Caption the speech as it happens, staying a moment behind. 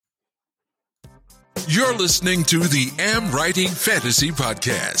You're listening to the AmWritingFantasy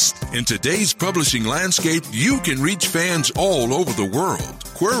podcast. In today's publishing landscape, you can reach fans all over the world.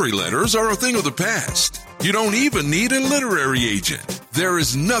 Query letters are a thing of the past. You don't even need a literary agent. There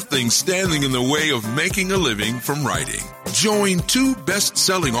is nothing standing in the way of making a living from writing. Join two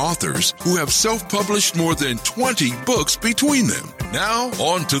best-selling authors who have self-published more than 20 books between them. Now,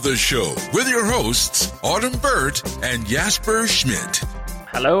 on to the show with your hosts, Autumn Burt and Jasper Schmidt.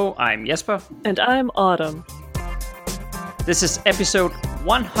 Hello, I'm Jesper. And I'm Autumn. This is episode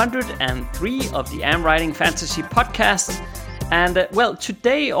 103 of the AmWritingFantasy podcast. And,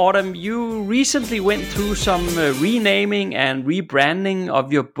 today, Autumn, you recently went through some renaming and rebranding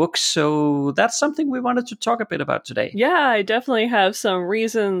of your books. So that's something we wanted to talk a bit about today. Yeah, I definitely have some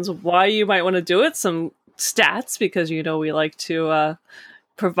reasons why you might want to do it. Some stats, because, we like to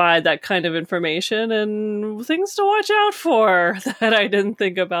provide that kind of information and things to watch out for that I didn't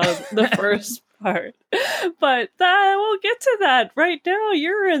think about the first part. But we'll get to that. Right now,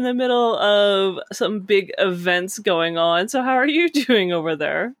 you're in the middle of some big events going on. So how are you doing over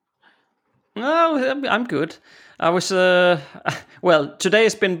there? Oh, I'm good. I was, today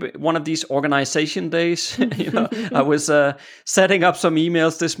has been one of these organization days. I was setting up some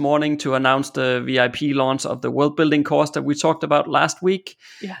emails this morning to announce the VIP launch of the world building course that we talked about last week.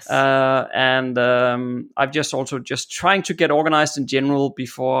 Yes. And I've just trying to get organized in general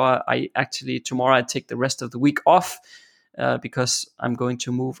before tomorrow I take the rest of the week off because I'm going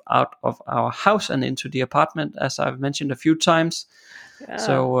to move out of our house and into the apartment, as I've mentioned a few times. Yeah.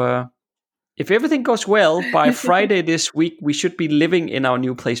 So, if everything goes well, by Friday this week, we should be living in our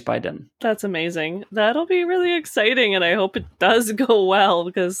new place by then. That's amazing. That'll be really exciting, and I hope it does go well,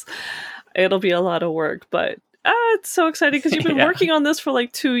 because it'll be a lot of work. But it's so exciting, because you've been working on this for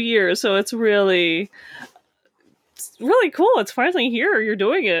like 2 years, so it's really cool. It's finally here. You're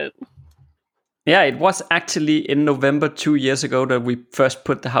doing it. Yeah, it was actually in November 2 years ago that we first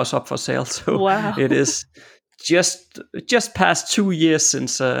put the house up for sale. So wow. It is just past 2 years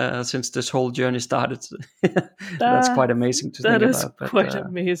since this whole journey started. That's quite amazing to think about. That is quite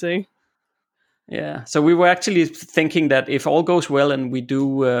amazing. Yeah, so we were actually thinking that if all goes well and we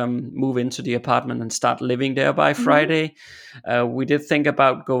do move into the apartment and start living there by Friday, we did think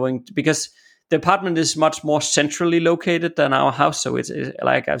about going because the apartment is much more centrally located than our house. So it's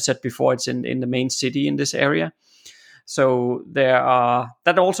like I've said before, it's in the main city in this area. So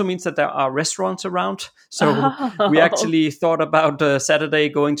that also means that there are restaurants around. So we actually thought about Saturday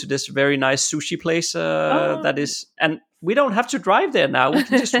going to this very nice sushi place that is, and we don't have to drive there now. We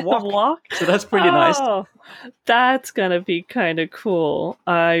can just walk. So that's pretty nice. That's going to be kind of cool.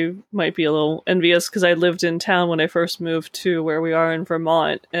 I might be a little envious because I lived in town when I first moved to where we are in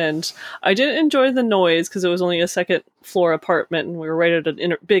Vermont. And I didn't enjoy the noise because it was only a second floor apartment and we were right at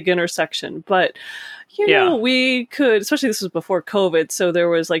a big intersection. But we could, especially this was before COVID, so there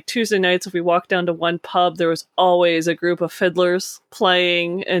was like Tuesday nights, if we walked down to one pub, there was always a group of fiddlers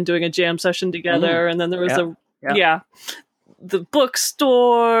playing and doing a jam session together. And then there was the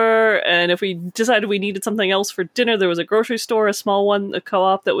bookstore, and if we decided we needed something else for dinner, there was a grocery store, a small one, a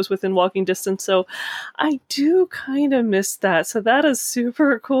co-op that was within walking distance. So I do kind of miss that. So that is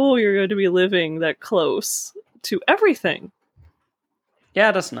super cool. You're going to be living that close to everything.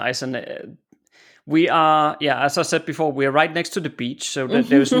 Yeah, that's nice. And we are, as I said before, we're right next to the beach, so that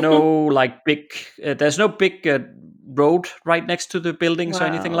there's no big road right next to the buildings or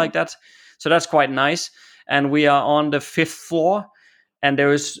anything like that. So that's quite nice. And we are on the 5th floor, and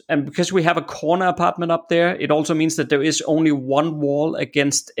because we have a corner apartment up there, it also means that there is only one wall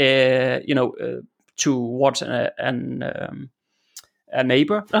against, towards a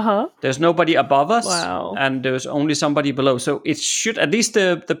neighbor. There's nobody above us, and there's only somebody below. So it should, at least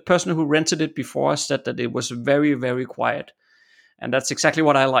the person who rented it before said that it was very, very quiet. And that's exactly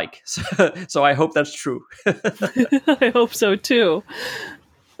what I like. So I hope that's true. I hope so too.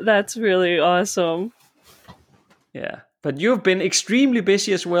 That's really awesome. Yeah. But you've been extremely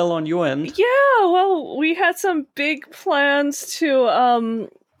busy as well on your end. Yeah, well, we had some big plans to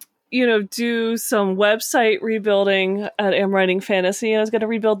do some website rebuilding at AmWritingFantasy. I was going to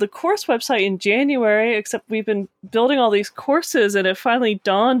rebuild the course website in January, except we've been building all these courses, and it finally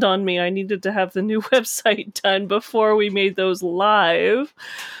dawned on me I needed to have the new website done before we made those live.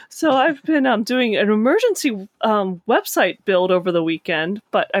 So I've been doing an emergency website build over the weekend,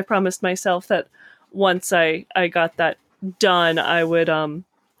 but I promised myself that once I got that done, I would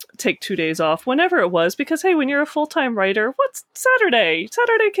take 2 days off whenever it was, because hey, when you're a full-time writer, what's Saturday?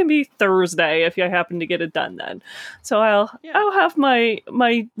 Saturday can be Thursday if I happen to get it done then. So I'll have my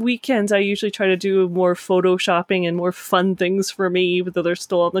weekends. I usually try to do more photoshopping and more fun things for me, even though they're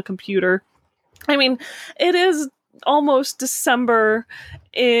still on the computer. I mean, it is almost December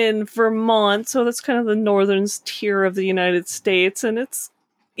in Vermont, so that's kind of the northern tier of the United States, and it's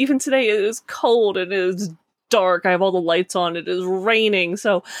even today it is cold and it is dark. I have all the lights on. It is raining,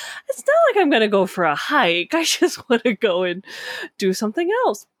 so it's not like I'm going to go for a hike. I just want to go and do something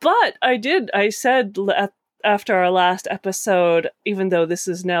else. But I said after our last episode, even though this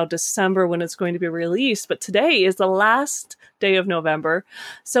is now December when it's going to be released, but today is the last day of November.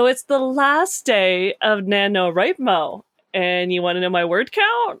 So it's the last day of NaNoWriMo. And you want to know my word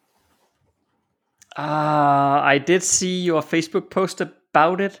count? I did see your Facebook post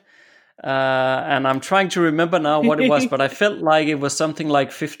about it. And I'm trying to remember now what it was, but I felt like it was something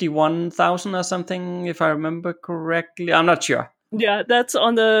like 51,000 or something, if I remember correctly. I'm not sure. Yeah, that's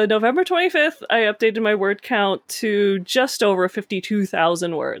on the November 25th. I updated my word count to just over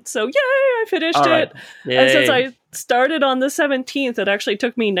 52,000 words. So yay, I finished it. Yay. And since I started on the 17th, it actually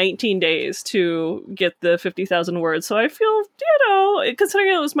took me 19 days to get the 50,000 words. So I feel,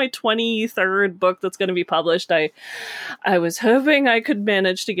 considering it was my 23rd book that's going to be published, I was hoping I could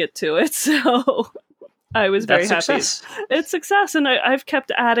manage to get to it. So I was very happy. It's success, and I've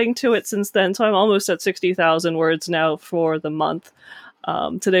kept adding to it since then, so I'm almost at 60,000 words now for the month.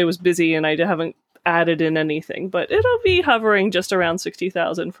 Today was busy, and I haven't added in anything, but it'll be hovering just around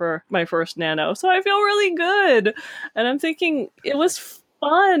 60,000 for my first Nano, so I feel really good. And I'm thinking it was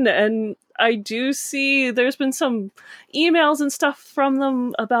fun, and I do see there's been some emails and stuff from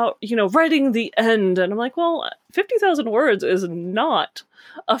them about, writing the end, and I'm like, well, 50,000 words is not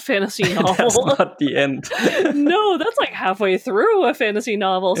a fantasy novel. That's not the end. No, that's like halfway through a fantasy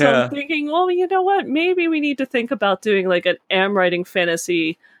novel. So I'm thinking, well, you know what? Maybe we need to think about doing like an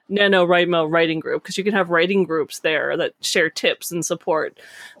AmWritingFantasy NaNoWriMo writing group, because you can have writing groups there that share tips and support.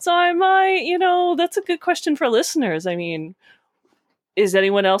 So I might, that's a good question for listeners. I mean, is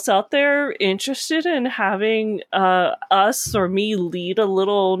anyone else out there interested in having us or me lead a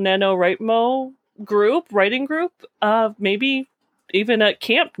little NaNoWriMo writing group? Maybe even at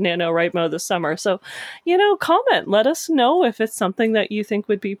Camp NaNoWriMo this summer. So, comment. Let us know if it's something that you think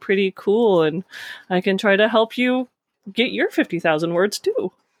would be pretty cool, and I can try to help you get your 50,000 words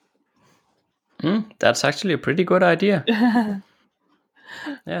too. That's actually a pretty good idea.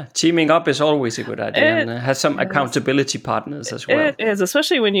 Yeah, teaming up is always a good idea, and has some accountability partners as well. It is,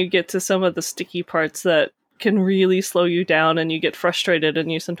 especially when you get to some of the sticky parts that can really slow you down and you get frustrated,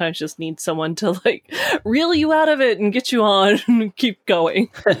 and you sometimes just need someone to like reel you out of it and get you on and keep going.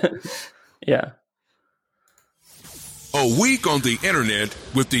 Yeah. A week on the internet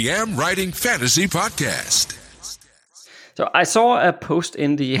with the AmWritingFantasy podcast. So I saw a post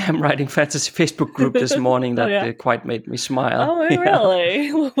in the AmWritingFantasy Facebook group this morning that quite made me smile. Oh,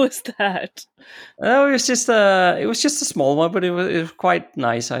 really? What was that? It was just a small one, but it was quite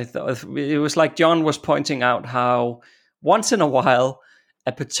nice. I thought it was like John was pointing out how once in a while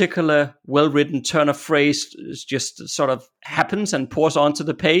a particular well-written turn of phrase just sort of happens and pours onto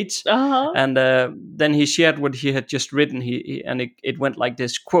the page. Uh-huh. And then he shared what he had just written. It went like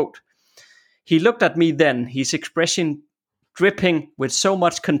this, quote: "He looked at me then, his expression dripping with so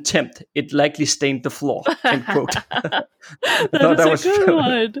much contempt it likely stained the floor." End quote. That was a good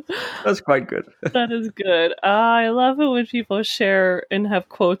one. That's quite good. That is good. I love it when people share and have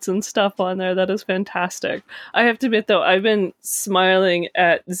quotes and stuff on there. That is fantastic. I have to admit, though, I've been smiling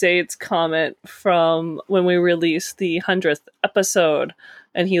at Zaid's comment from when we released the 100th episode,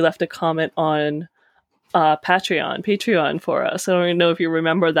 and he left a comment on Patreon for us. I don't even know if you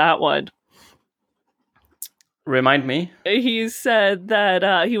remember that one. Remind me. He said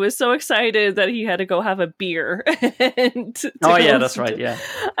that he was so excited that he had to go have a beer. That's right. Yeah.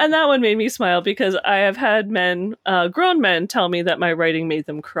 And that one made me smile, because I have had grown men tell me that my writing made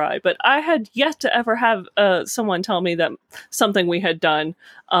them cry, but I had yet to ever have someone tell me that something we had done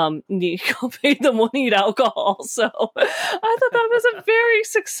made them want to eat alcohol. So I thought that was a very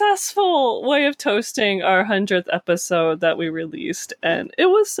successful way of toasting our 100th episode that we released, and it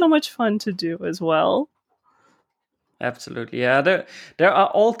was so much fun to do as well. Absolutely, yeah. There are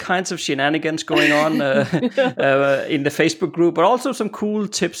all kinds of shenanigans going on in the Facebook group, but also some cool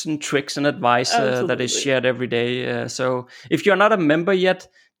tips and tricks and advice that is shared every day. So if you're not a member yet,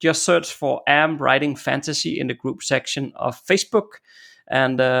 just search for AmWritingFantasy in the group section of Facebook,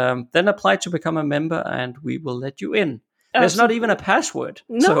 and then apply to become a member, and we will let you in. There's not even a password.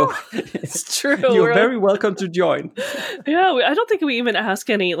 No, so it's true. You're very welcome to join. Yeah, I don't think we even ask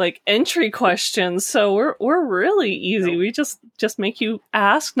any like entry questions, so we're really easy. No. We just make you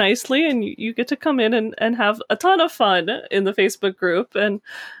ask nicely, and you get to come in and have a ton of fun in the Facebook group, and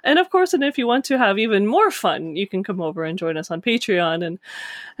of course, and if you want to have even more fun, you can come over and join us on Patreon,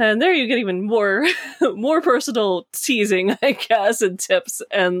 and there you get even more more personal teasing, I guess, and tips,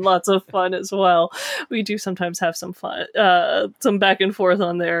 and lots of fun as well. We do sometimes have some fun, some back and forth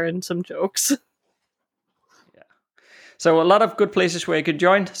on there, and some jokes. So a lot of good places where you could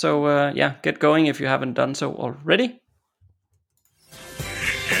join. So get going if you haven't done so already.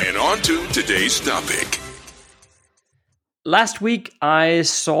 And on to today's topic. Last week, I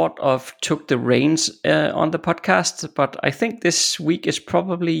sort of took the reins on the podcast, but I think this week is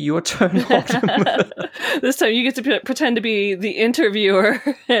probably your turn, Autumn. This time you get to pretend to be the interviewer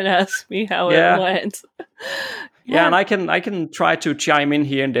and ask me how it went. Yeah, and I can try to chime in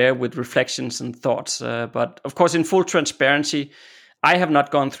here and there with reflections and thoughts. But of course, in full transparency, I have not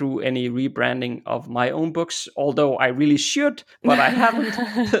gone through any rebranding of my own books, although I really should, but I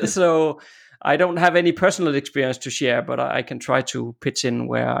haven't. So I don't have any personal experience to share, but I can try to pitch in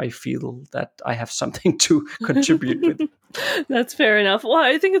where I feel that I have something to contribute with. That's fair enough. Well,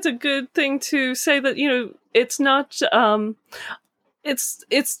 I think it's a good thing to say that, it's not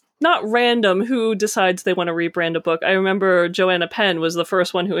it's not random who decides they want to rebrand a book. I remember Joanna Penn was the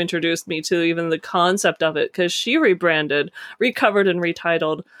first one who introduced me to even the concept of it, because she rebranded, recovered, and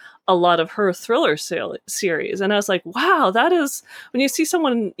retitled a lot of her thriller series. And I was like, wow, that is, when you see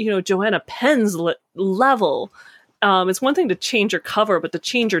someone, Joanna Penn's level, it's one thing to change your cover, but to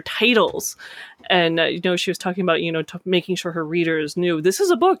change your titles. And, she was talking about, making sure her readers knew this is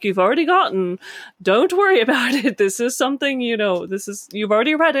a book you've already gotten. Don't worry about it. This is something, you've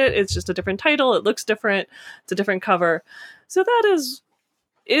already read it. It's just a different title. It looks different. It's a different cover. So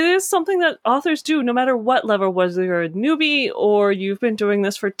it is something that authors do no matter what level, whether you're a newbie or you've been doing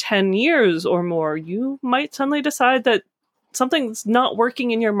this for 10 years or more. You might suddenly decide that something's not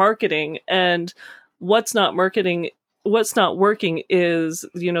working in your marketing, and what's not working is,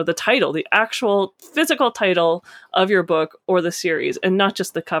 the title, the actual physical title of your book or the series, and not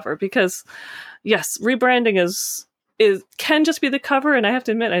just the cover. Because yes, rebranding can just be the cover. And I have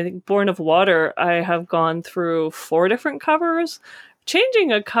to admit, I think Born of Water, I have gone through 4 different covers.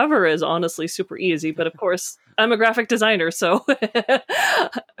 Changing a cover is honestly super easy, but of course I'm a graphic designer, so if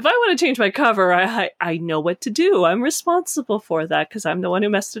I want to change my cover, I know what to do. I'm responsible for that because I'm the one who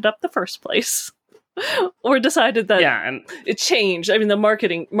messed it up the first place. Or decided that it changed. I mean, the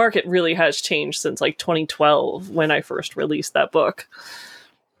market really has changed since like 2012 when I first released that book.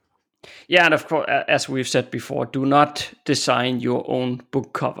 Yeah, and of course, as we've said before, do not design your own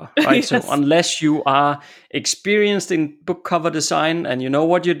book cover, right? Yes. So unless you are experienced in book cover design and you know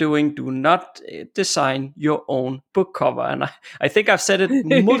what you're doing, do not design your own book cover. And I think I've said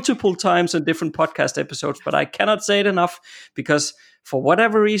it multiple times in different podcast episodes, but I cannot say it enough, because for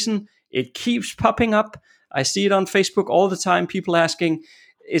whatever reason, it keeps popping up. I see it on Facebook all the time. People asking,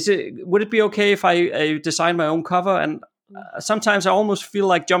 would it be okay if I design my own cover? And sometimes I almost feel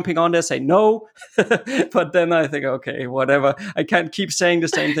like jumping on there, say no, but then I think, okay, whatever. I can't keep saying the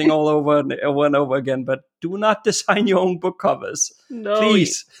same thing all over and over again. But do not design your own book covers,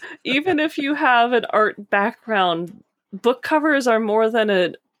 please. Even if you have an art background, book covers are more than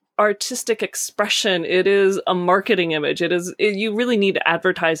an artistic expression. It is a marketing image. You really need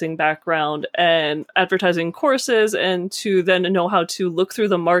advertising background and advertising courses, and to then know how to look through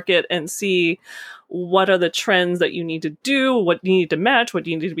the market and see what are the trends that you need to do, what you need to match, what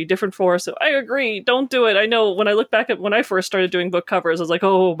you need to be different for. So I agree, don't do it. I know when I look back at when I first started doing book covers, I was like,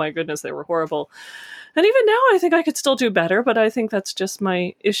 oh my goodness, they were horrible. And even now I think I could still do better, but I think that's just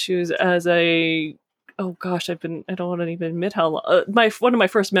my issues as a oh gosh, I don't want to even admit how long. One of my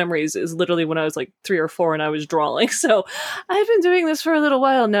first memories is literally when I was like 3 or 4 and I was drawing. So I've been doing this for a little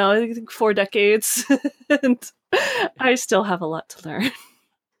while now, I think 4 decades, and I still have a lot to learn.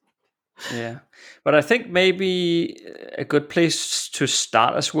 Yeah, but I think maybe a good place to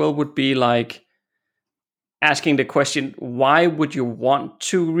start as well would be like asking the question, why would you want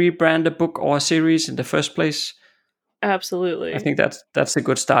to rebrand a book or a series in the first place? Absolutely. I think that's a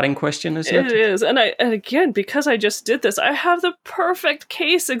good starting question, isn't it? It is. And again, because I just did this, I have the perfect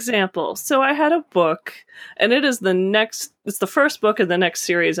case example. So I had a book, and it's the first book in the next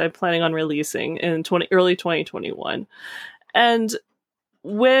series I'm planning on releasing in early 2021. And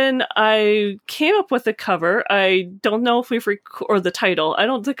when I came up with the cover, I don't know if we've or the title. I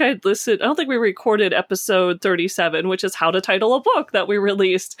don't think we recorded episode 37, which is how to title a book that we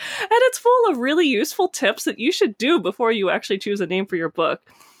released. And it's full of really useful tips that you should do before you actually choose a name for your book.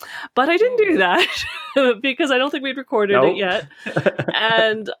 But I didn't do that because I don't think we'd recorded it yet.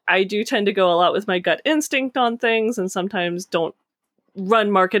 And I do tend to go a lot with my gut instinct on things and sometimes don't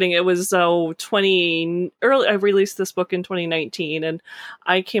run marketing. It was I released this book in 2019 and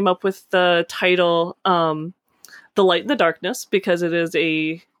I came up with the title The Light in the Darkness because it is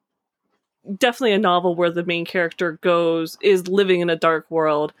definitely a novel where the main character is living in a dark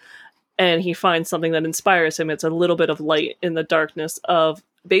world and he finds something that inspires him. It's a little bit of light in the darkness of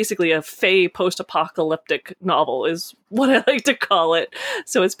basically a fae post-apocalyptic novel is what I like to call it.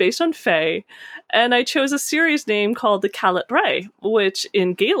 So it's based on fae. And I chose a series name called the Calat Ray, which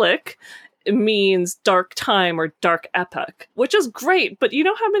in Gaelic means dark time or dark epoch, which is great. But you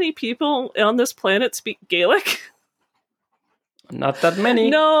know how many people on this planet speak Gaelic? Not that many.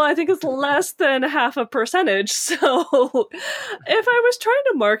 No, I think it's less than 0.5%. So if I was trying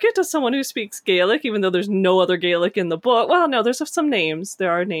to market to someone who speaks Gaelic, even though there's no other Gaelic in the book, well, no, there's some names.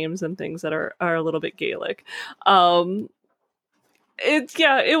 There are names and things that are a little bit Gaelic.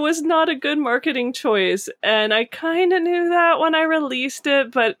 It was not a good marketing choice, and I kind of knew that when I released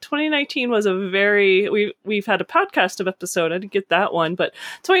it, but 2019 was we've had a podcast of episode, I didn't get that one, but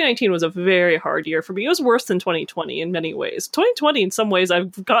 2019 was a very hard year for me. It was worse than 2020 in many ways. 2020, in some ways,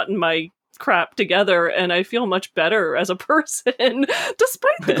 I've gotten my crap together and I feel much better as a person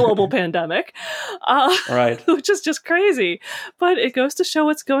despite the global pandemic, right, which is just crazy. But it goes to show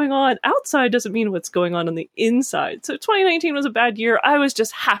what's going on outside doesn't mean what's going on the inside. So 2019 was a bad year. I was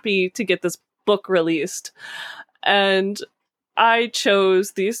just happy to get this book released, and I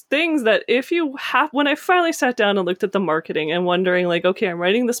chose these things that when I finally sat down and looked at the marketing and wondering like, okay, I'm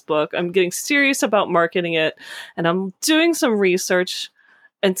writing this book, I'm getting serious about marketing it, and I'm doing some research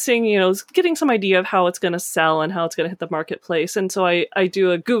and seeing, getting some idea of how it's going to sell and how it's going to hit the marketplace. And so I do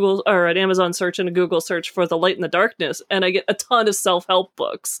a Google or an Amazon search and a Google search for The Light in the Darkness, and I get a ton of self-help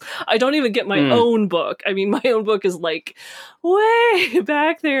books. I don't even get my own book. I mean, my own book is like way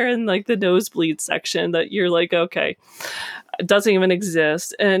back there in like the nosebleed section that you're like, okay, it doesn't even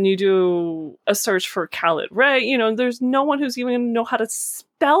exist. And you do a search for Calat Ray, there's no one who's even going to know how to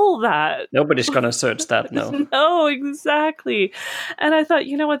spell that. Nobody's going to search that, no. No, exactly. And I thought,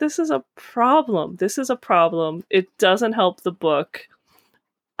 you know what, this is a problem. It doesn't help the book.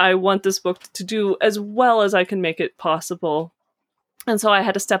 I want this book to do as well as I can make it possible. And so I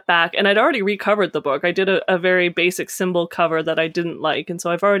had to step back, and I'd already recovered the book. I did a very basic symbol cover that I didn't like. And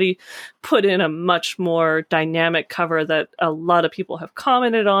so I've already put in a much more dynamic cover that a lot of people have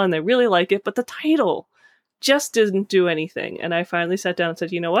commented on. They really like it, but the title just didn't do anything. And I finally sat down and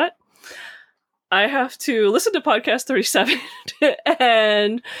said, you know what? I have to listen to podcast 37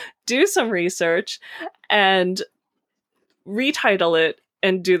 and do some research and retitle it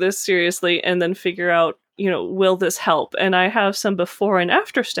and do this seriously and then figure out, will this help? And I have some before and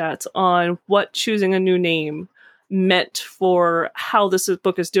after stats on what choosing a new name meant for how this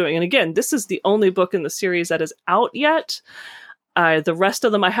book is doing. And again, this is the only book in the series that is out yet. The rest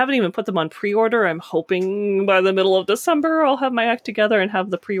of them, I haven't even put them on pre-order. I'm hoping by the middle of December, I'll have my act together and have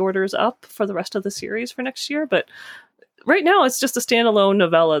the pre-orders up for the rest of the series for next year. But right now, it's just a standalone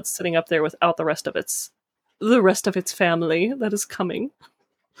novella. It's sitting up there without the rest of its family that is coming.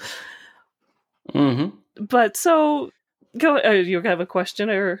 Mm-hmm. But so, go. You have a question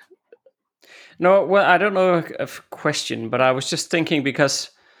or? No, well, I don't know a question, but I was just thinking because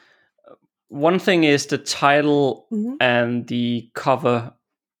one thing is the title and the cover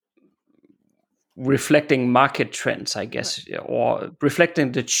reflecting market trends, I guess, or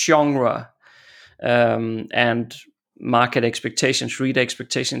reflecting the genre and market expectations, reader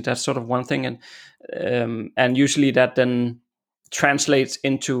expectations. That's sort of one thing, and usually that then translates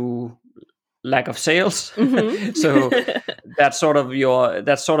into lack of sales. So that's sort of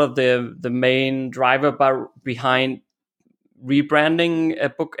the main driver behind rebranding a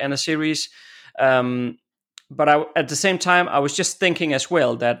book and a series. But at the same time, I was just thinking as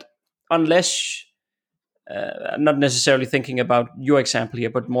well that unless, not necessarily thinking about your example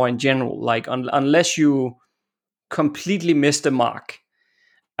here, but more in general, like unless you completely miss the mark,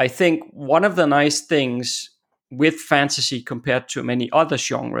 I think one of the nice things with fantasy compared to many other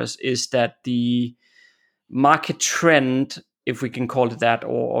genres is that the market trend, if we can call it that,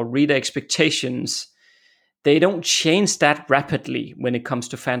 or reader expectations, they don't change that rapidly when it comes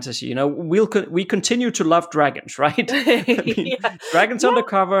to fantasy. We continue to love dragons, right? I mean, dragons on the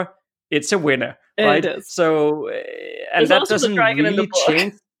cover, it's a winner, right? It is. So, and There's that also the doesn't dragon in the really book.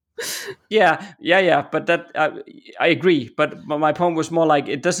 change. Yeah. But that I agree. But my point was more like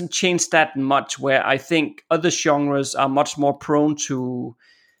it doesn't change that much. Where I think other genres are much more prone to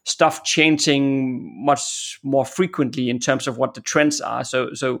stuff changing much more frequently in terms of what the trends are.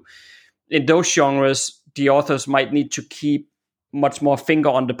 So in those genres, the authors might need to keep much more finger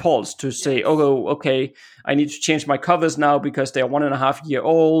on the pulse to say, oh, okay, I need to change my covers now because they're 1.5 year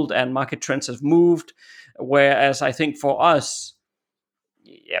old and market trends have moved. Whereas I think for us,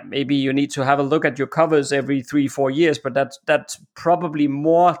 maybe you need to have a look at your covers every 3-4 years, but that's probably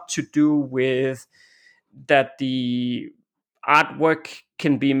more to do with that the artwork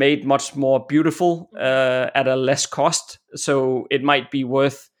can be made much more beautiful at a less cost. So it might be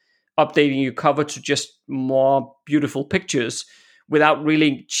worth updating your cover to just more beautiful pictures without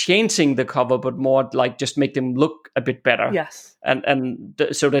really changing the cover, but more like just make them look a bit better. Yes.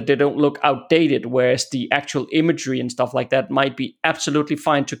 So that they don't look outdated, whereas the actual imagery and stuff like that might be absolutely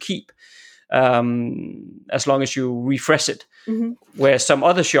fine to keep as long as you refresh it. Mm-hmm. Where some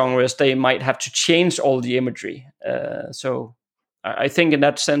other genres, they might have to change all the imagery. So I think in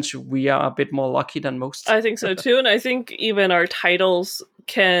that sense, we are a bit more lucky than most. I think so too. And I think even our titles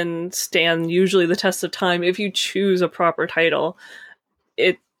can stand usually the test of time if you choose a proper title.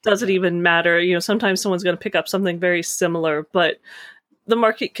 It doesn't even matter. You know, sometimes someone's going to pick up something very similar, but the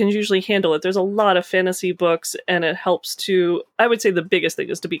market can usually handle it. There's a lot of fantasy books, and it helps to, I would say the biggest thing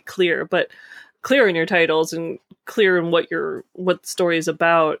is to be clear, but clear in your titles and clear in what the story is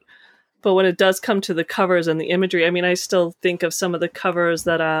about. But when it does come to the covers and the imagery, I mean, I still think of some of the covers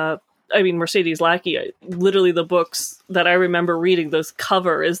that, Mercedes Lackey, literally the books that I remember reading, this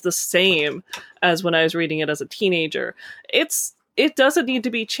cover is the same as when I was reading it as a teenager. It doesn't need to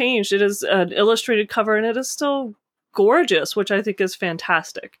be changed. It is an illustrated cover, and it is still gorgeous, which I think is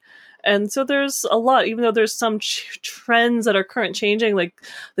fantastic. And so there's a lot, even though there's some trends that are current changing, like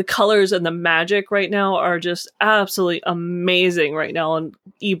the colors and the magic right now are just absolutely amazing right now on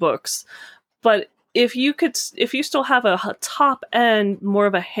ebooks. But if you still have a top end, more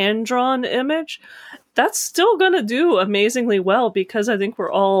of a hand-drawn image, that's still going to do amazingly well, because I think we're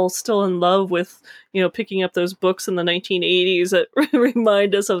all still in love with, picking up those books in the 1980s that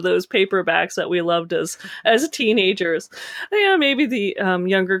remind us of those paperbacks that we loved as teenagers. Maybe the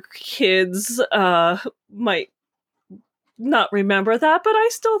younger kids might not remember that, but I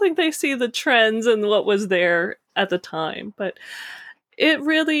still think they see the trends and what was there at the time. But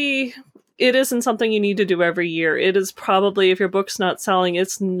it isn't something you need to do every year. It is probably, if your book's not selling,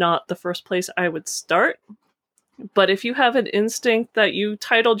 it's not the first place I would start. But if you have an instinct that you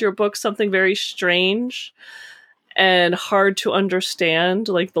titled your book something very strange and hard to understand,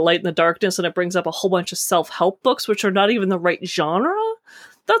 like The Light and the Darkness, and it brings up a whole bunch of self-help books, which are not even the right genre,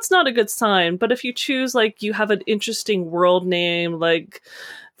 that's not a good sign. But if you choose, like, you have an interesting world name, like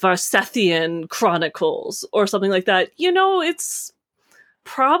Varsethian Chronicles or something like that, it's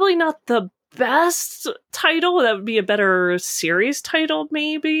probably not the best title. That would be a better series title,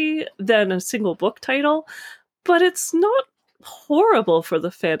 maybe, than a single book title. But it's not horrible for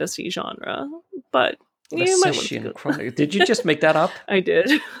the fantasy genre. But you might want to. Did you just make that up? I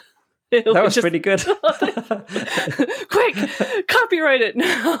did. That was pretty good. Quick, copyright it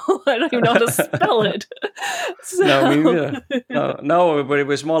now. I don't even know how to spell it. So. No, me neither. No, but it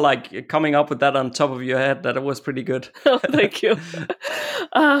was more like coming up with that on top of your head. That it was pretty good. Oh, thank you.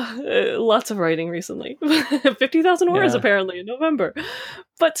 Lots of writing recently. 50,000 words apparently in November.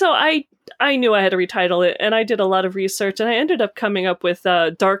 But so I knew I had to retitle it, and I did a lot of research, and I ended up coming up with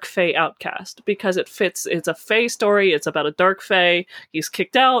Dark Fae Outcast, because it fits. It's a Fae story. It's about a Dark Fae. He's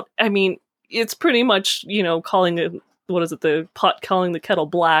kicked out. I mean, it's pretty much, calling it, what is it? The pot calling the kettle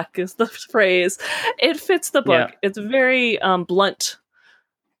black is the phrase. It fits the book. Yeah. It's very blunt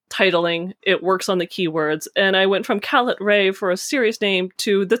titling. It works on the keywords. And I went from Calit Ray for a serious name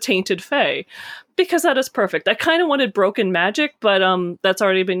to The Tainted Fae, because that is perfect. I kind of wanted Broken Magic, but that's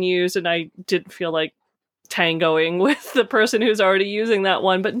already been used, and I didn't feel like tangoing with the person who's already using that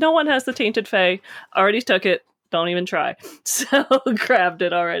one. But no one has The Tainted Fae. Already took it. Don't even try. So grabbed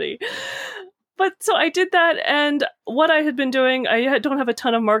it already. But so I did that, and what I had been doing, I don't have a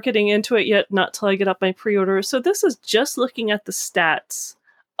ton of marketing into it yet, not till I get up my pre-orders. So this is just looking at the stats,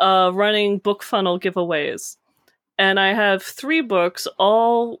 running book funnel giveaways. And I have 3 books,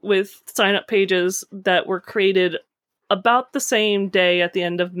 all with sign-up pages that were created about the same day at the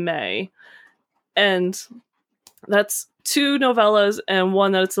end of May. And that's 2 novellas and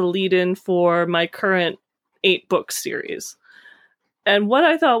one that's a lead-in for my current 8-book series. And what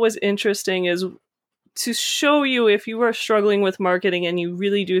I thought was interesting is to show you if you are struggling with marketing and you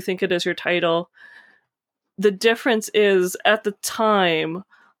really do think it is your title, the difference is at the time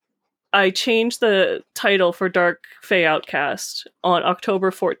I changed the title for Dark Fae Outcast on October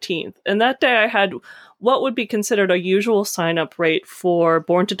 14th. And that day I had what would be considered a usual sign-up rate for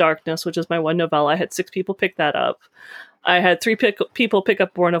Born to Darkness, which is my one novella. I had 6 people pick that up. I had 3 people pick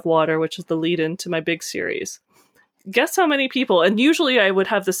up Born of Water, which is the lead-in to my big series. Guess how many people? And usually I would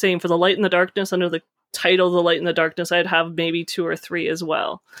have the same for The Light in the Darkness. Under the title The Light in the Darkness, I'd have maybe 2 or 3 as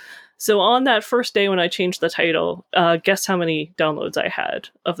well. So on that first day when I changed the title, guess how many downloads I had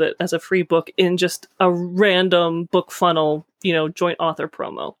of it as a free book in just a random book funnel, joint author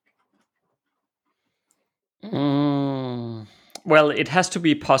promo? Well, it has to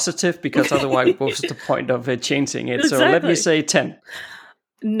be positive because otherwise what's the point of changing it? Exactly. So let me say 10.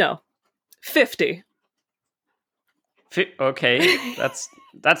 No, 50. Okay,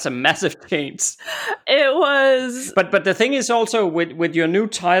 that's a massive change. It was, but the thing is also with your new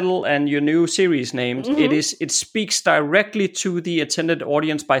title and your new series names, it speaks directly to the intended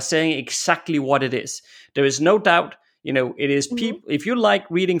audience by saying exactly what it is. There is no doubt, it is people. If you like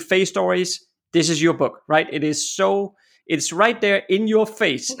reading fae stories, this is your book, right? It's right there in your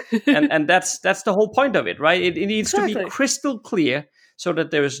face, and that's the whole point of it, right? It needs to be crystal clear so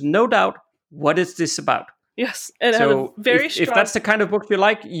that there is no doubt what is this about. Yes, and so if that's the kind of book you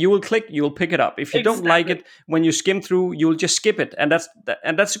like, you will click, you will pick it up. If you don't like it, when you skim through, you'll just skip it, and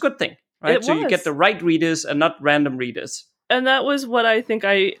that's a good thing, right? So you get the right readers and not random readers. And that was what I think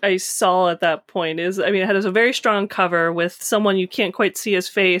I saw at that point. It had a very strong cover with someone you can't quite see his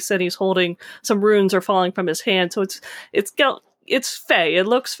face, and he's holding some runes are falling from his hand. So it's fae. It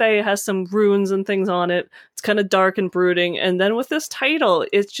looks fae. It has some runes and things on it. It's kind of dark and brooding. And then with this title,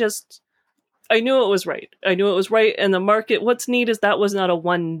 it's just, I knew it was right. And the market, what's neat is that was not a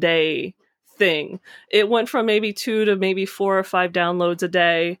one-day thing. It went from maybe 2 to maybe 4 or 5 downloads a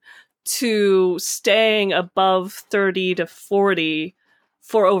day to staying above 30 to 40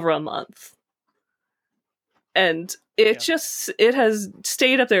 for over a month. And it has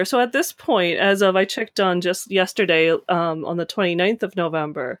stayed up there. So at this point, as of I checked on just yesterday, on the 29th of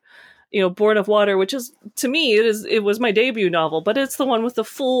November, Born of Water, which is, to me, it was my debut novel, but it's the one with the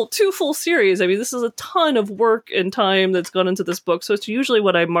 2 full series. This is a ton of work and time that's gone into this book, so it's usually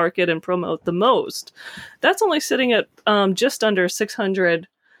what I market and promote the most. That's only sitting at just under 600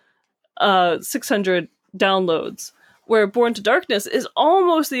 downloads, where Born to Darkness is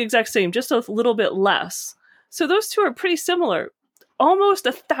almost the exact same, just a little bit less. So those two are pretty similar. Almost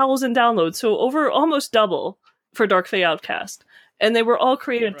 1,000 downloads, so over almost double for Dark Fae Outcast. And they were all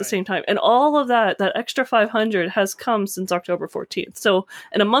created at the same time. And all of that extra 500 has come since October 14th. So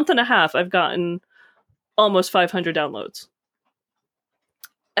in a month and a half, I've gotten almost 500 downloads.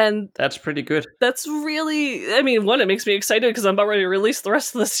 And that's pretty good. That's really, one, it makes me excited because I'm about ready to release the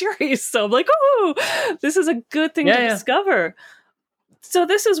rest of the series. So I'm like, oh, this is a good thing to discover. So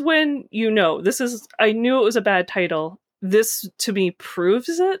this is when I knew it was a bad title. This, to me, proves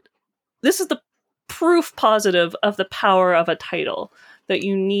it. This is the proof positive of the power of a title, that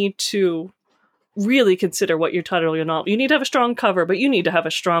you need to really consider what your title or not. You need to have a strong cover, but you need to have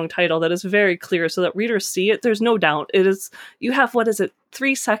a strong title that is very clear so that readers see it. There's no doubt. You have,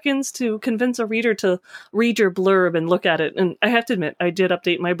 3 seconds to convince a reader to read your blurb and look at it. And I have to admit, I did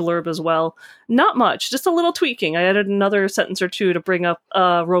update my blurb as well. Not much, just a little tweaking. I added another sentence or 2 to bring up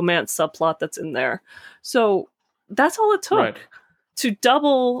a romance subplot that's in there. So that's all it took to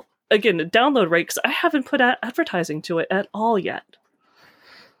double, again, the download rate, because I haven't put advertising to it at all yet.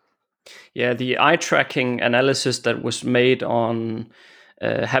 Yeah, the eye tracking analysis that was made on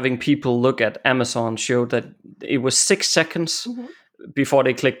having people look at Amazon showed that it was 6 seconds before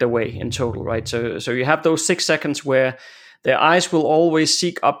they clicked away in total, right? So you have those 6 seconds where their eyes will always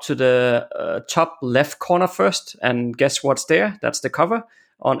seek up to the top left corner first, and guess what's there? That's the cover.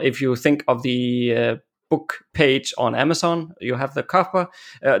 If you think of the book page on Amazon, you have the cover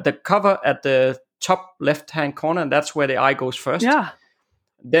at the top left-hand corner, and that's where the eye goes first. Yeah.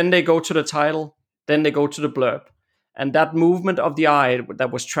 Then they go to the title, then they go to the blurb. And that movement of the eye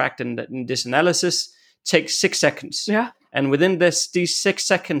that was tracked in this analysis takes 6 seconds. Yeah. And within these 6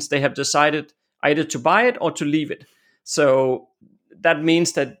 seconds, they have decided either to buy it or to leave it. So that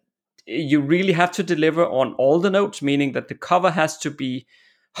means that you really have to deliver on all the notes, meaning that the cover has to be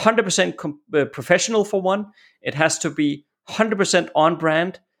 100% professional for one. It has to be 100% on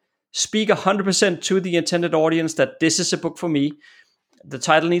brand, speak 100% to the intended audience that this is a book for me. The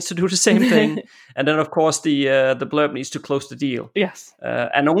title needs to do the same thing. And then, of course, the blurb needs to close the deal. Yes.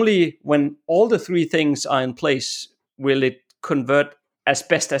 And only when all the 3 things are in place will it convert as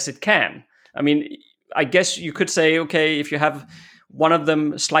best as it can. I guess you could say, okay, if you have one of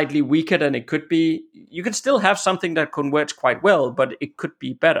them slightly weaker than it could be, you can still have something that converts quite well, but it could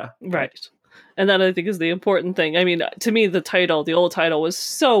be better. Right. And that I think is the important thing. I mean, to me, the old title was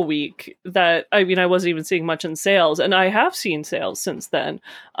so weak that, I mean, I wasn't even seeing much in sales. And I have seen sales since then.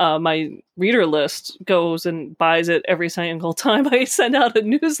 My reader list goes and buys it every single time I send out a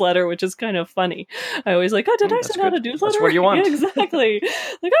newsletter, which is kind of funny. I always like, oh, did I send out a newsletter? That's what you want. Yeah, exactly.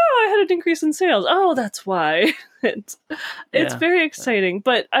 Like, oh, I had an increase in sales. Oh, that's why. It's very exciting.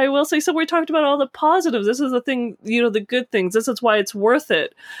 But I will say, so we talked about all the positives. This is the thing, the good things. This is why it's worth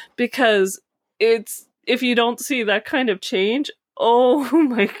it. Because if you don't see that kind of change, oh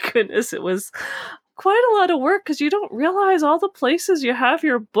my goodness, it was quite a lot of work because you don't realize all the places you have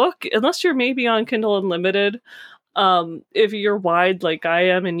your book, unless you're maybe on Kindle Unlimited. If you're wide like I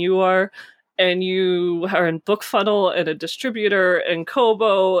am and you are, and you are in BookFunnel and a distributor and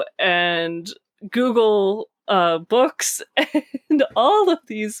Kobo and Google Books and all of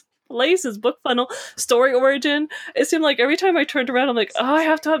these places, BookFunnel, Story Origin. It seemed like every time I turned around, I'm like, oh, I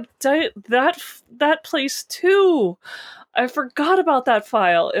have to update that place too. I forgot about that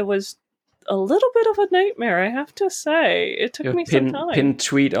file. It was a little bit of a nightmare, I have to say. It took me some time. Pin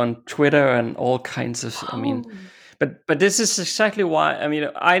tweet on Twitter and all kinds of. I mean, but this is exactly why. I mean,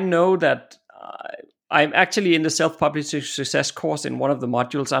 I know that. I'm actually in the self-publishing success course. In one of the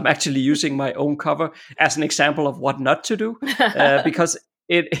modules, I'm actually using my own cover as an example of what not to do, because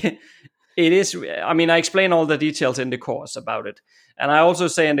it is. I mean, I explain all the details in the course about it, and I also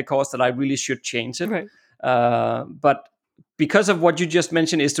say in the course that I really should change it. Right. But because of what you just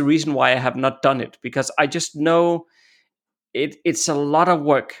mentioned is the reason why I have not done it, because I just know it's a lot of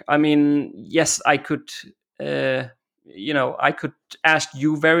work. I mean, yes, I could. I could ask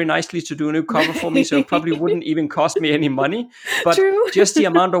you very nicely to do a new cover for me, so it probably wouldn't even cost me any money. But just the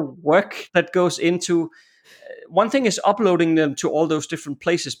amount of work that goes into one thing is uploading them to all those different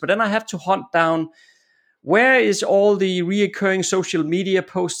places, but then I have to hunt down where is all the reoccurring social media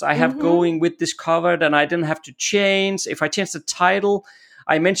posts I have going with this cover. Then I didn't have to change. If I change the title,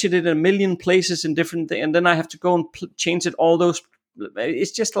 I mentioned it in a million places in different things, and then I have to go and change it all those.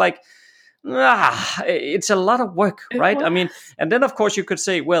 It's just like. It's a lot of work, right? I mean, and then of course you could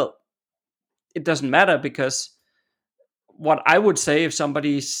say, well, it doesn't matter, because what I would say if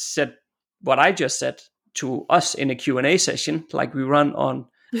somebody said what I just said to us in a Q&A session, like we run on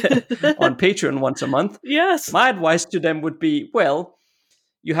on Patreon once a month, yes, my advice to them would be, well,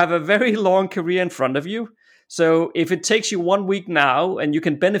 you have a very long career in front of you. So if it takes you 1 week now and you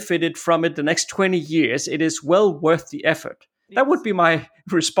can benefit it from it the next 20 years, it is well worth the effort. That would be my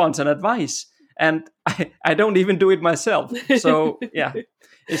response and advice. And I don't even do it myself. So yeah,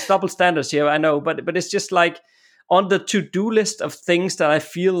 it's double standards here, I know. But it's just like on the to-do list of things that I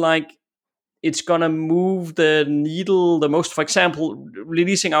feel like it's going to move the needle the most. For example,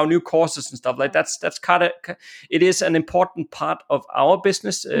 releasing our new courses and stuff like that's kind of, it is an important part of our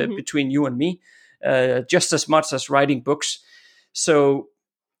business between you and me, just as much as writing books. So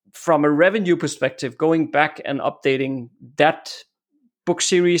from a revenue perspective, going back and updating that book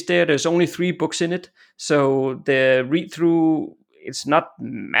series there's only 3 books in it. So the read through, it's not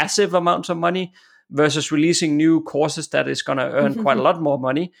massive amounts of money versus releasing new courses that is going to earn quite a lot more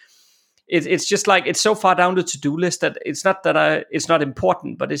money. It's just like, it's so far down the to-do list that it's not that it's not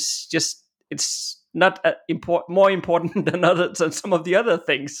important, but it's not more important than some of the other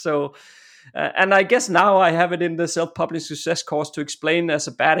things. So, and I guess now I have it in the self-published success course to explain as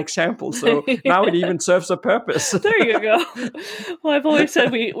a bad example. So now it even serves a purpose. There you go. Well, I've always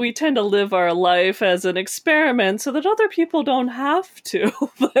said we tend to live our life as an experiment so that other people don't have to.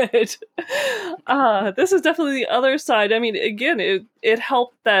 But this is definitely the other side. I mean, again, it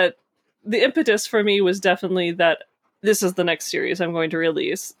helped that the impetus for me was definitely that this is the next series I'm going to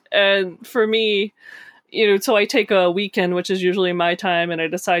release. And for me, so I take a weekend, which is usually my time, and I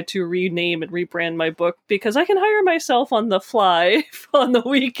decide to rename and rebrand my book because I can hire myself on the fly on the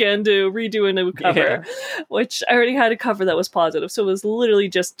weekend to redo a new cover, which I already had a cover that was positive. So it was literally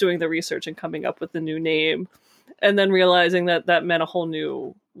just doing the research and coming up with the new name, and then realizing that meant a whole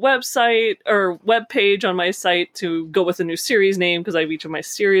new website or web page on my site to go with a new series name because I have each of my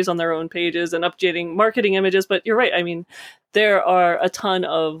series on their own pages and updating marketing images. But you're right. I mean, there are a ton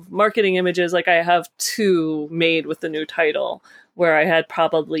of marketing images. Like I have 2 made with the new title where I had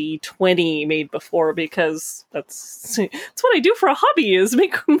probably 20 made before because that's what I do for a hobby is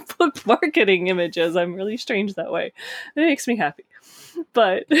make book marketing images. I'm really strange that way. It makes me happy.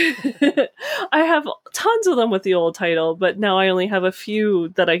 But I have tons of them with the old title, but now I only have a few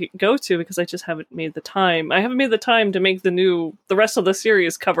that I go to because I just haven't made the time. I haven't made the time to make the rest of the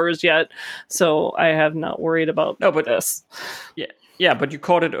series covers yet, so I have not worried about this. Yeah, but you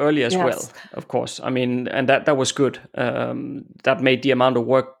caught it early as well, of course. I mean, and that was good. That made the amount of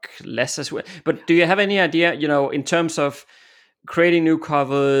work less as well. But do you have any idea, in terms of creating new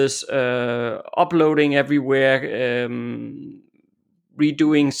covers, uploading everywhere,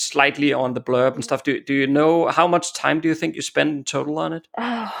 redoing slightly on the blurb and stuff? Do you know how much time do you think you spend in total on it?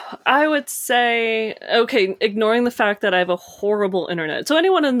 I would say, okay, ignoring the fact that I have a horrible internet. So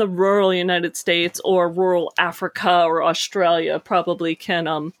anyone in the rural United States or rural Africa or Australia probably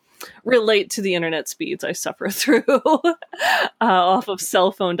can relate to the internet speeds I suffer through off of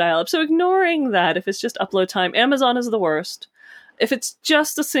cell phone dial-up. So ignoring that, if it's just upload time, Amazon is the worst. If it's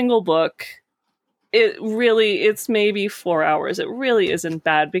just a single book, it's maybe 4 hours. It really isn't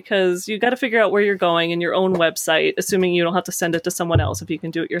bad because you got to figure out where you're going in your own website, assuming you don't have to send it to someone else if you can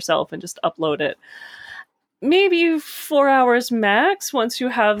do it yourself and just upload it. Maybe 4 hours max once you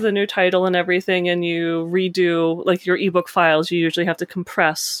have the new title and everything and you redo, like your ebook files, you usually have to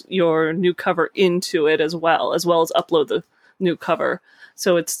compress your new cover into it as well as upload the new cover.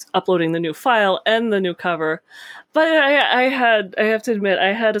 So it's uploading the new file and the new cover. But I have to admit,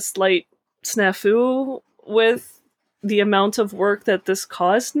 I had a slight snafu with the amount of work that this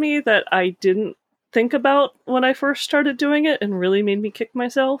caused me that I didn't think about when I first started doing it and really made me kick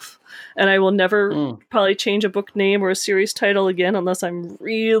myself. And I will never probably change a book name or a series title again unless I'm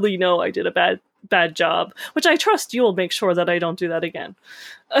really know I did a bad job, which I trust you'll make sure that I don't do that again.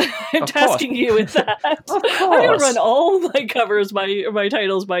 I'm tasking you with that. I'm going to run all my covers my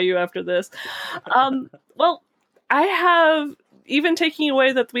titles by you after this. Well, I have, even taking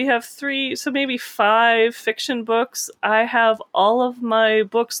away that we have 3, so maybe 5 fiction books, I have all of my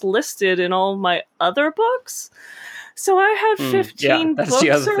books listed in all my other books. So I had 15 books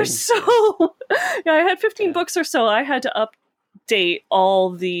or so. I had 15 books or so. I had to update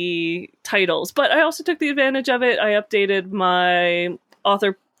all the titles. But I also took the advantage of it. I updated my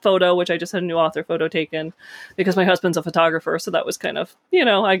author photo, which I just had a new author photo taken because my husband's a photographer. So that was kind of,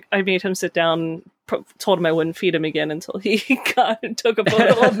 I made him sit down, told him I wouldn't feed him again until he took a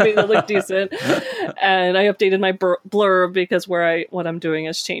photo of me that looked decent. And I updated my blurb because what I'm doing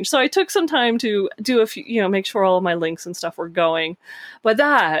has changed. So I took some time to do a few, make sure all of my links and stuff were going. But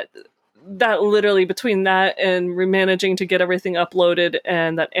that literally, between that and managing to get everything uploaded,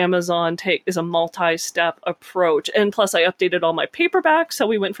 and that Amazon is a multi-step approach. And plus I updated all my paperbacks. So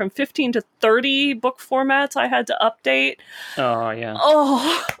we went from 15 to 30 book formats I had to update. Oh, yeah.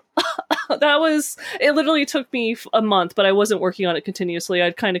 Oh, it literally took me a month, but I wasn't working on it continuously.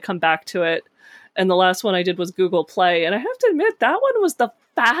 I'd kind of come back to it. And the last one I did was Google Play. And I have to admit, that one was the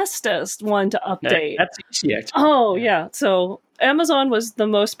fastest one to update. That's easy, actually. Oh, yeah. So Amazon was the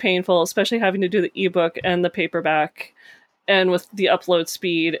most painful, especially having to do the ebook and the paperback and with the upload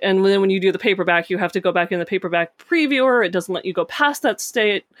speed. And then when you do the paperback, you have to go back in the paperback previewer. It doesn't let you go past that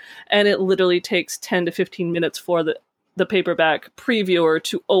state. And it literally takes 10 to 15 minutes for the paperback previewer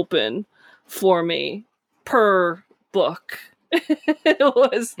to open for me per book. That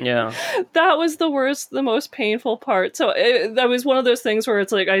was the most painful part. So that was one of those things where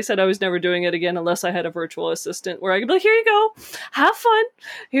it's like I said I was never doing it again unless I had a virtual assistant where I could be like, here you go, have fun,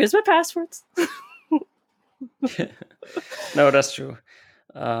 here's my passwords. No, that's true.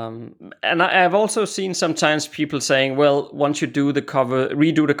 And I've also seen sometimes people saying, well, once you redo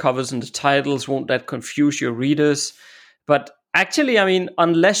the covers and the titles, won't that confuse your readers? But actually, I mean,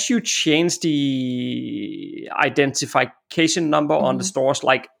 unless you change the identification number on the stores,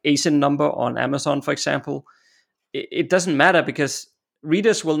 like ASIN number on Amazon, for example, it doesn't matter because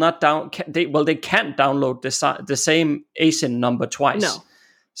readers will not they can't download the same ASIN number twice. No.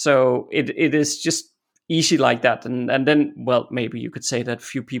 So it is just easy like that. And then, well, maybe you could say that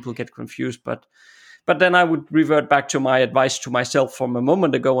few people get confused, but then I would revert back to my advice to myself from a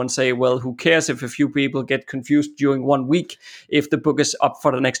moment ago and say, well, who cares if a few people get confused during 1 week if the book is up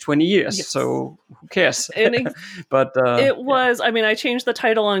for the next 20 years? Yes. So who cares? But I changed the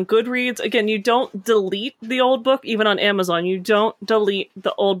title on Goodreads. Again, you don't delete the old book, even on Amazon. You don't delete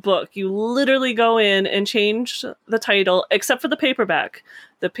the old book. You literally go in and change the title, except for the paperback.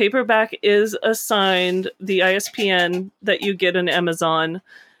 The paperback is assigned, the ISBN that you get in Amazon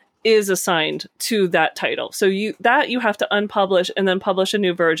is assigned to that title. So you have to unpublish and then publish a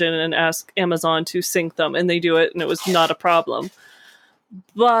new version and ask Amazon to sync them. And they do it, and it was not a problem.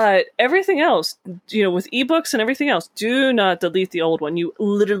 But everything else, with ebooks and everything else, do not delete the old one. You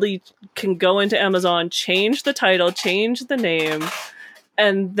literally can go into Amazon, change the title, change the name,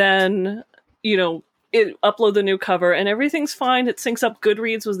 and then, upload the new cover, and everything's fine. It syncs up.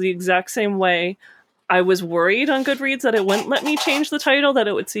 Goodreads was the exact same way. I was worried on Goodreads that it wouldn't let me change the title, that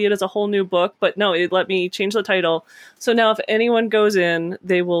it would see it as a whole new book, but no, it let me change the title. So now if anyone goes in,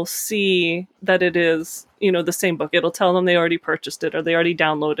 they will see that it is, the same book. It'll tell them they already purchased it or they already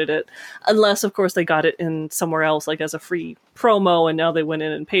downloaded it. Unless, of course, they got it in somewhere else, like as a free promo, and now they went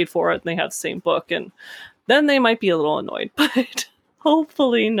in and paid for it and they have the same book. And then they might be a little annoyed, but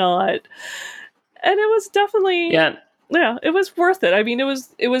hopefully not. And it was definitely... Yeah, it was worth it. I mean, it was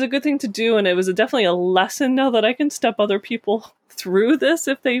a good thing to do, and it was definitely a lesson now that I can step other people through this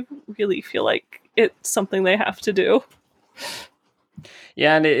if they really feel like it's something they have to do.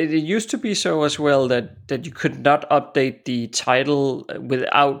 Yeah, and it used to be so as well that you could not update the title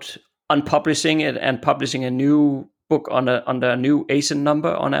without unpublishing it and publishing a new book under a new ASIN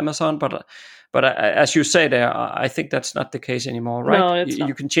number on Amazon, But as you say there, I think that's not the case anymore, right? No, it's not.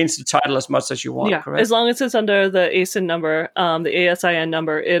 You can change the title as much as you want, correct? As long as it's under the ASIN number, the ASIN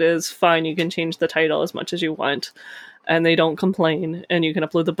number, it is fine. You can change the title as much as you want, and they don't complain. And you can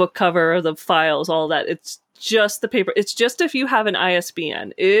upload the book cover, the files, all that. It's just the paper. It's just if you have an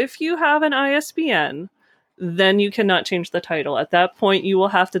ISBN. If you have an ISBN, then you cannot change the title. At that point, you will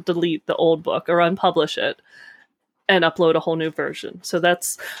have to delete the old book or unpublish it and upload a whole new version. So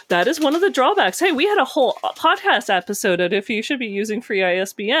that is one of the drawbacks. Hey, we had a whole podcast episode on if you should be using free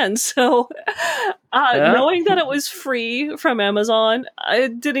ISBN. So knowing that it was free from Amazon, I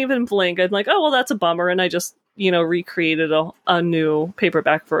didn't even blink. I'm like, oh, well, that's a bummer. And I just, recreated a new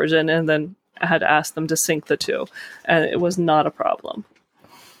paperback version, and then I had to ask them to sync the two. And it was not a problem.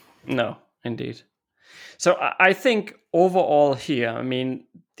 No, indeed. So I think overall here, I mean,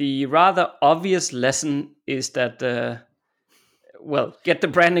 the rather obvious lesson is that, get the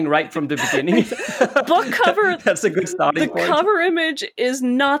branding right from the beginning. Book cover. That's a good starting point. The cover image is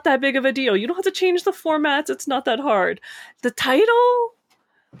not that big of a deal. You don't have to change the formats. It's not that hard. The title,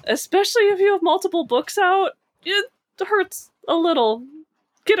 especially if you have multiple books out, it hurts a little.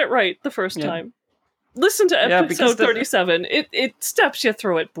 Get it right the first time. Listen to episode 37. It steps you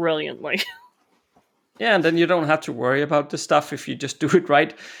through it brilliantly. Yeah, and then you don't have to worry about the stuff if you just do it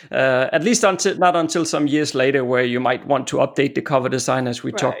right. At least not until some years later, where you might want to update the cover design, as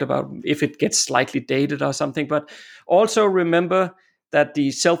we talked about, if it gets slightly dated or something. But also remember that the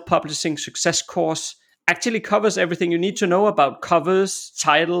Self-Publishing Success course actually covers everything you need to know about covers,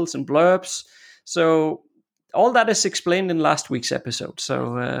 titles, and blurbs. So all that is explained in last week's episode.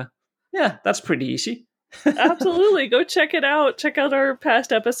 So that's pretty easy. Absolutely. Go check it out. Check out our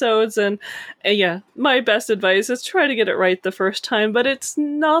past episodes. And my best advice is try to get it right the first time, but it's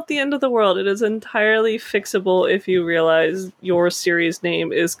not the end of the world. It is entirely fixable if you realize your series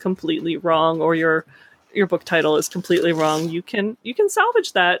name is completely wrong or your book title is completely wrong. You can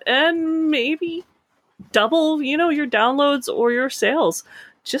salvage that and maybe double, your downloads or your sales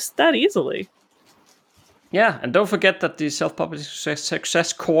just that easily. Yeah, and don't forget that the Self-Publishing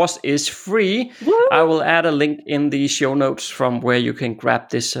Success course is free. Woo! I will add a link in the show notes from where you can grab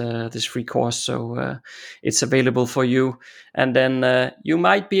this free course, so it's available for you. And then you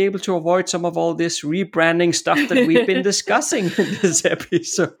might be able to avoid some of all this rebranding stuff that we've been discussing in this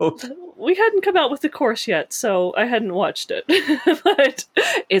episode. We hadn't come out with the course yet, so I hadn't watched it. But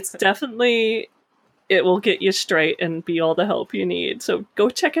it's definitely, it will get you straight and be all the help you need. So go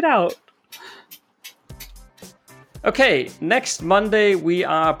check it out. Okay, next Monday we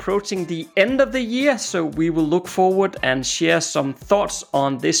are approaching the end of the year, so we will look forward and share some thoughts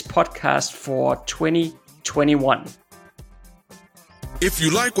on this podcast for 2021. If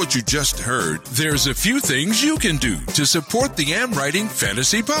you like what you just heard, there's a few things you can do to support the AmWriting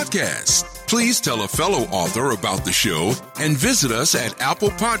Fantasy Podcast. Please tell a fellow author about the show and visit us at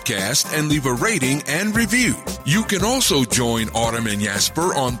Apple Podcast and leave a rating and review. You can also join Autumn and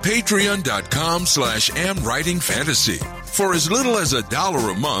Jasper on patreon.com/AmWritingFantasy. For as little as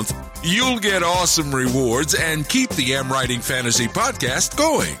 $1 a month, you'll get awesome rewards and keep the AmWriting Fantasy Podcast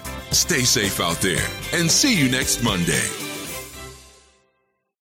going. Stay safe out there and see you next Monday.